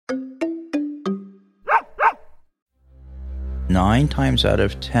9 times out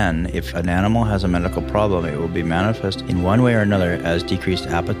of 10, if an animal has a medical problem, it will be manifest in one way or another as decreased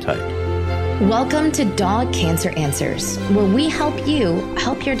appetite. Welcome to Dog Cancer Answers, where we help you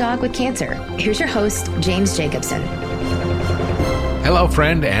help your dog with cancer. Here's your host, James Jacobson. Hello,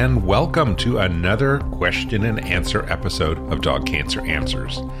 friend, and welcome to another question and answer episode of Dog Cancer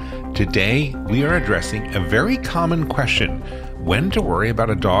Answers. Today, we are addressing a very common question: when to worry about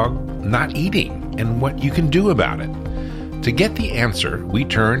a dog not eating and what you can do about it. To get the answer, we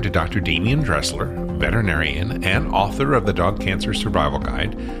turn to Dr. Damian Dressler, veterinarian and author of the Dog Cancer Survival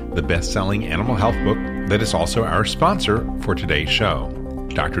Guide, the best-selling animal health book that is also our sponsor for today's show.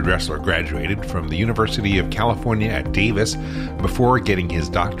 Dr. Dressler graduated from the University of California at Davis before getting his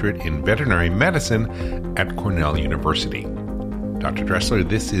doctorate in veterinary medicine at Cornell University. Dr. Dressler,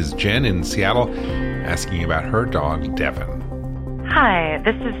 this is Jen in Seattle asking about her dog, Devin. Hi,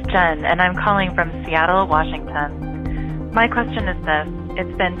 this is Jen, and I'm calling from Seattle, Washington. My question is this: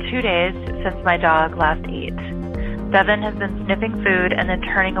 it's been 2 days since my dog last ate. Devin has been sniffing food and then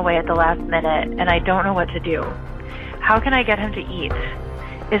turning away at the last minute, and I don't know what to do. How can I get him to eat?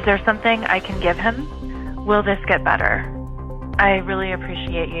 Is there something I can give him? Will this get better? I really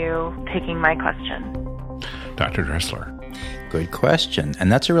appreciate you taking my question. Dr. Dressler. Good question. And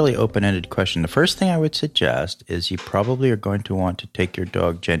that's a really open-ended question. The first thing I would suggest is you probably are going to want to take your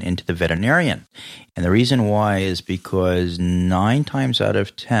dog, Jen, into the veterinarian. And the reason why is because 9 times out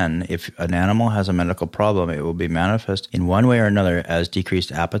of 10, if an animal has a medical problem, it will be manifest in one way or another as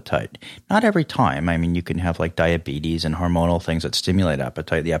decreased appetite. Not every time. I mean, you can have like diabetes and hormonal things that stimulate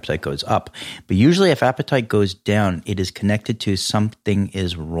appetite. The appetite goes up. But usually if appetite goes down, it is connected to something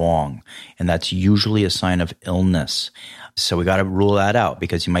is wrong. And that's usually a sign of illness. So we got to rule that out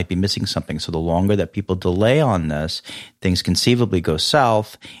because you might be missing something. So the longer that people delay on this, things conceivably go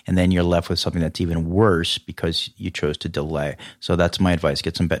south, and then you're left with something that's even worse because you chose to delay. So that's my advice.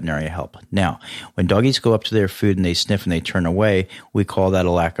 Get some veterinary help. Now, when doggies go up to their food and they sniff and they turn away, we call that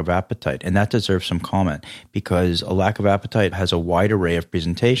a lack of appetite. And that deserves some comment because a lack of appetite has a wide array of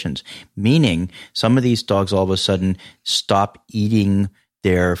presentations, meaning some of these dogs all of a sudden stop eating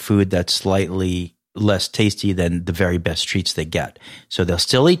their food that's slightly less tasty than the very best treats they get. So they'll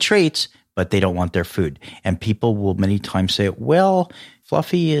still eat treats, but they don't want their food. And people will many times say, well,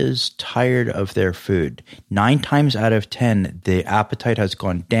 Fluffy is tired of their food. 9 times out of 10, the appetite has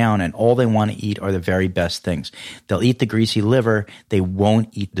gone down and all they want to eat are the very best things. They'll eat the greasy liver. They won't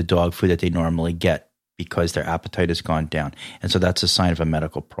eat the dog food that they normally get because their appetite has gone down. And so that's a sign of a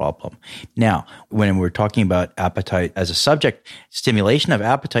medical problem. Now, when we're talking about appetite as a subject, stimulation of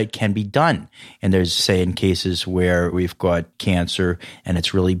appetite can be done. And there's, say, in cases where we've got cancer and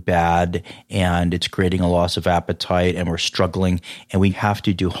it's really bad and it's creating a loss of appetite and we're struggling and we have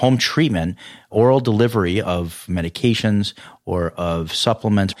to do home treatment, oral delivery of medications or of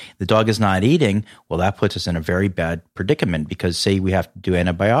supplements. The dog is not eating. Well, that puts us in a very bad predicament because, say, we have to do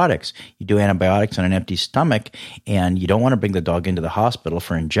antibiotics. You do antibiotics on an empty stomach and you don't want to bring the dog into the hospital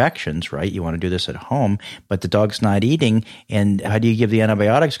for injections, right? You want to do this at home, but the dog's not eating. And how do you give the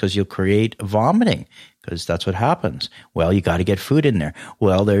antibiotics? Because you'll create vomiting. Because that's what happens. Well, you got to get food in there.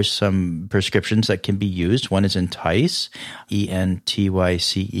 Well, there's some prescriptions that can be used. One is Entice,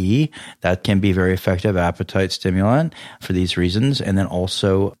 Entyce. That can be very effective appetite stimulant for these reasons. And then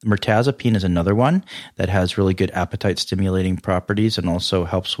also mirtazapine is another one that has really good appetite stimulating properties and also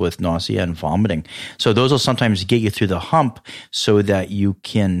helps with nausea and vomiting. So those will sometimes get you through the hump so that you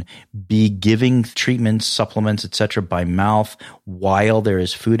can be giving treatments, supplements, etc. by mouth while there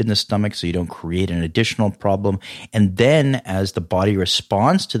is food in the stomach so you don't create an additional problem. And then as the body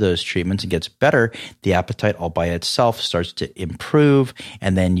responds to those treatments and gets better, the appetite all by itself starts to improve.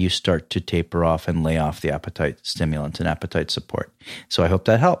 And then you start to taper off and lay off the appetite stimulants and appetite support. So I hope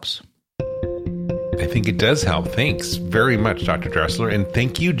that helps. I think it does help. Thanks very much, Dr. Dressler. And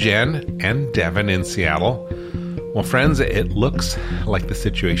thank you, Jen and Devin in Seattle. Well, friends, it looks like the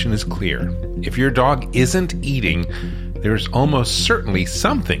situation is clear. If your dog isn't eating, there's almost certainly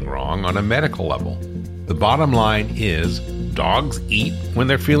something wrong on a medical level. The bottom line is dogs eat when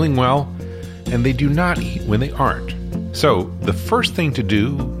they're feeling well, and they do not eat when they aren't. So the first thing to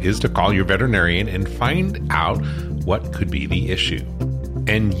do is to call your veterinarian and find out what could be the issue.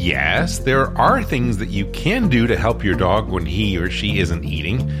 And yes, there are things that you can do to help your dog when he or she isn't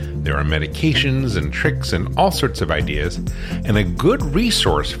eating. There are medications and tricks and all sorts of ideas. And a good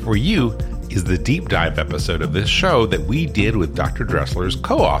resource for you is the deep dive episode of this show that we did with Dr. Dressler's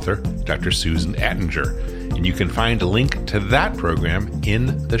co-author, Dr. Susan Ettinger. And you can find a link to that program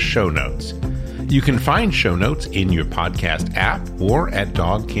in the show notes. You can find show notes in your podcast app or at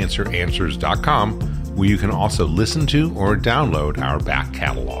dogcanceranswers.com, where you can also listen to or download our back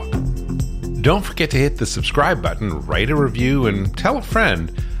catalog. Don't forget to hit the subscribe button, write a review, and tell a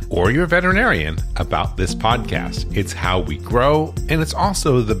friend or your veterinarian about this podcast. It's how we grow, and it's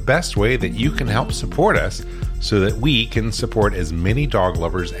also the best way that you can help support us so that we can support as many dog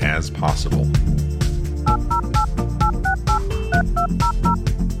lovers as possible.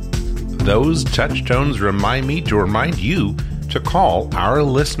 Those touch tones remind me to remind you to call our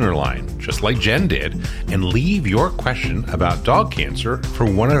listener line, just like Jen did, and leave your question about dog cancer for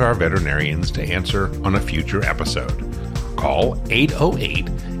one of our veterinarians to answer on a future episode. Call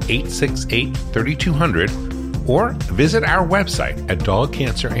 808-868-3200 or visit our website at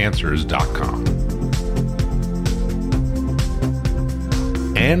dogcanceranswers.com.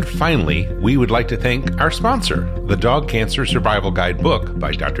 And finally, we would like to thank our sponsor, the Dog Cancer Survival Guide book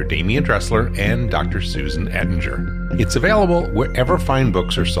by Dr. Damian Dressler and Dr. Susan Ettinger. It's available wherever fine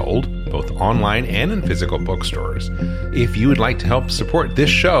books are sold, both online and in physical bookstores. If you would like to help support this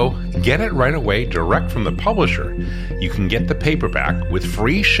show, get it right away direct from the publisher. You can get the paperback with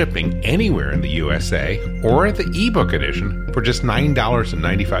free shipping anywhere in the USA or the ebook edition for just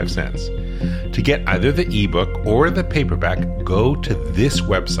 $9.95. To get either the ebook or the paperback, go to this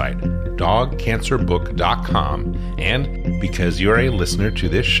website, dogcancerbook.com. And because you're a listener to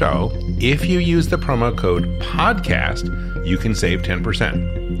this show, if you use the promo code PODCAST, you can save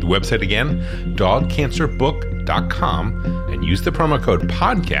 10%. The website again, dogcancerbook.com, and use the promo code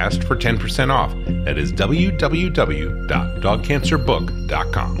PODCAST for 10% off. That is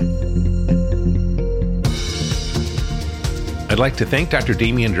www.dogcancerbook.com. I'd like to thank Dr.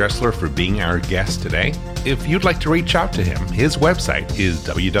 Damian Dressler for being our guest today. If you'd like to reach out to him, his website is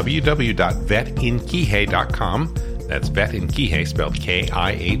www.vetinkihe.com. That's vet in Kihei, spelled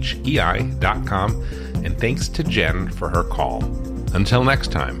Kihei.com. And thanks to Jen for her call. Until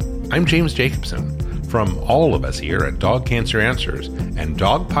next time, I'm James Jacobson. From all of us here at Dog Cancer Answers and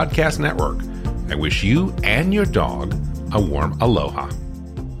Dog Podcast Network, I wish you and your dog a warm aloha.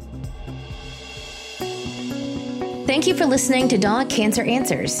 Thank you for listening to Dog Cancer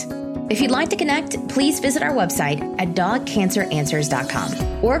Answers. If you'd like to connect, please visit our website at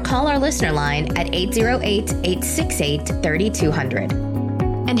dogcanceranswers.com or call our listener line at 808-868-3200.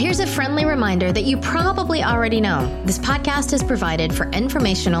 And here's a friendly reminder that you probably already know. This podcast is provided for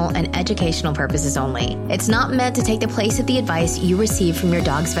informational and educational purposes only. It's not meant to take the place of the advice you receive from your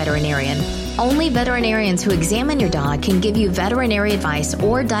dog's veterinarian. Only veterinarians who examine your dog can give you veterinary advice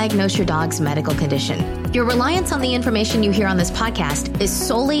or diagnose your dog's medical condition. Your reliance on the information you hear on this podcast is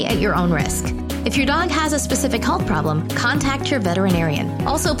solely at your own risk. If your dog has a specific health problem, contact your veterinarian.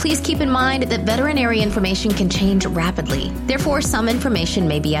 Also, please keep in mind that veterinary information can change rapidly. Therefore, some information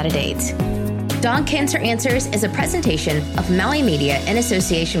may be out of date. Dog Cancer Answers is a presentation of Maui Media in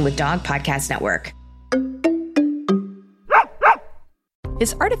association with Dog Podcast Network.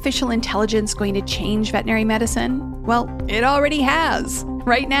 Is artificial intelligence going to change veterinary medicine? Well, it already has.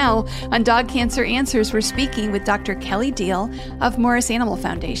 Right now, on Dog Cancer Answers, we're speaking with Dr. Kelly Deal of Morris Animal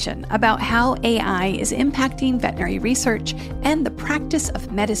Foundation about how AI is impacting veterinary research and the practice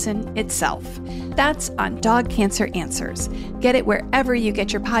of medicine itself. That's on Dog Cancer Answers. Get it wherever you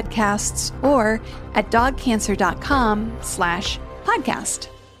get your podcasts or at dogcancer.com/podcast.